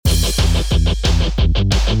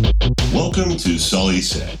Welcome to Sully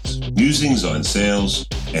Says, musings on sales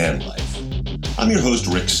and life. I'm your host,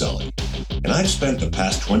 Rick Sully, and I've spent the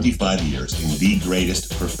past 25 years in the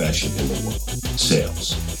greatest profession in the world,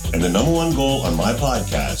 sales. And the number one goal on my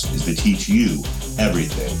podcast is to teach you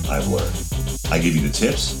everything I've learned. I give you the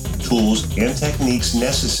tips, tools, and techniques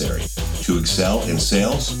necessary to excel in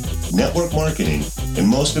sales, network marketing, and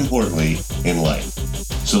most importantly, in life.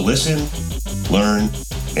 So listen, learn,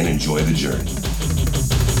 and enjoy the journey.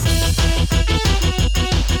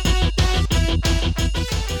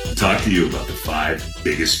 Talk to you about the 5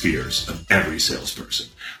 biggest fears of every salesperson.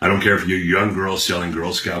 I don't care if you're a young girl selling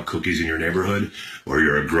Girl Scout cookies in your neighborhood or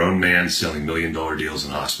you're a grown man selling $1 million deals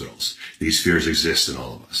in hospitals. These fears exist in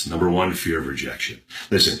all of us. Number 1, fear of rejection.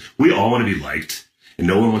 Listen, we all want to be liked, and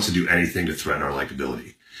no one wants to do anything to threaten our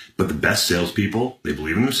likability. But the best salespeople, they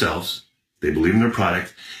believe in themselves, they believe in their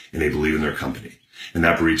product, and they believe in their company. And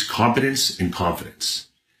that breeds competence and confidence,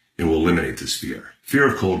 and will eliminate this fear.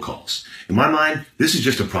 Fear of cold calls. In my mind, this is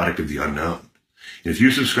just a product of the unknown. And if you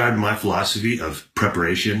subscribe to my philosophy of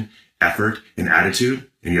preparation, effort, and attitude,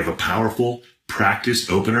 and you have a powerful, practiced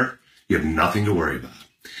opener, you have nothing to worry about.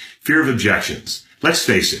 Fear of objections. Let's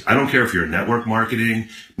face it, I don't care if you're in network marketing,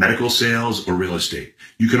 medical sales, or real estate.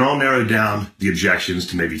 You can all narrow down the objections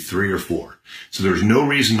to maybe 3 or 4. So there's no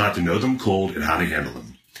reason not to know them cold and how to handle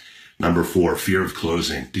them. Number 4, fear of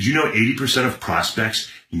closing. Did you know 80% of prospects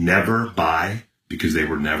never buy because they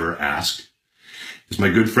were never asked? As my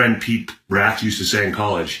good friend Pete Rath used to say in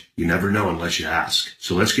college, you never know unless you ask.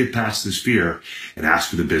 So let's get past this fear and ask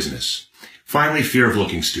for the business. Finally, fear of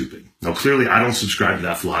looking stupid. Now, clearly, I don't subscribe to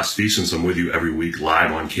that philosophy since I'm with you every week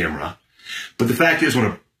live on camera. But the fact is, when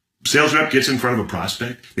a sales rep gets in front of a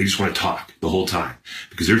prospect, they just want to talk the whole time.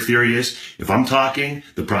 Because their theory is, if I'm talking,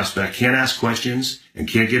 the prospect can't ask questions and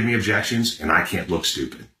can't give me objections, and I can't look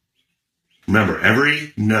stupid. Remember,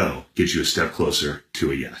 every no gets you a step closer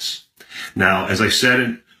to a yes. Now, as I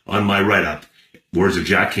said on my write-up, words of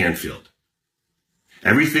Jack Canfield,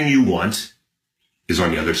 everything you want is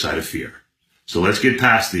on the other side of fear. So let's get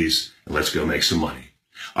past these and let's go make some money.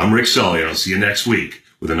 I'm Rick Sully, and I'll see you next week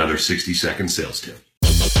with another 60-second sales tip.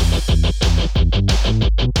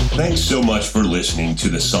 Thanks so much for listening to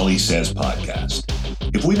the Sully Says podcast.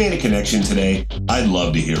 If we made a connection today, I'd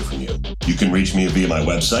love to hear from you. You can reach me via my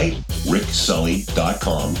website,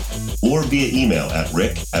 ricksully.com, or via email at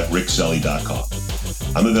rick@ricksully.com.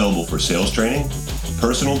 I'm available for sales training,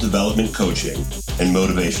 personal development coaching, and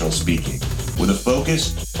motivational speaking, with a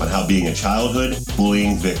focus on how being a childhood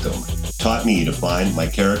bullying victim taught me to find my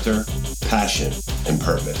character, passion, and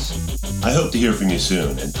purpose. I hope to hear from you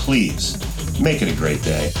soon, and please make it a great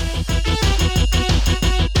day.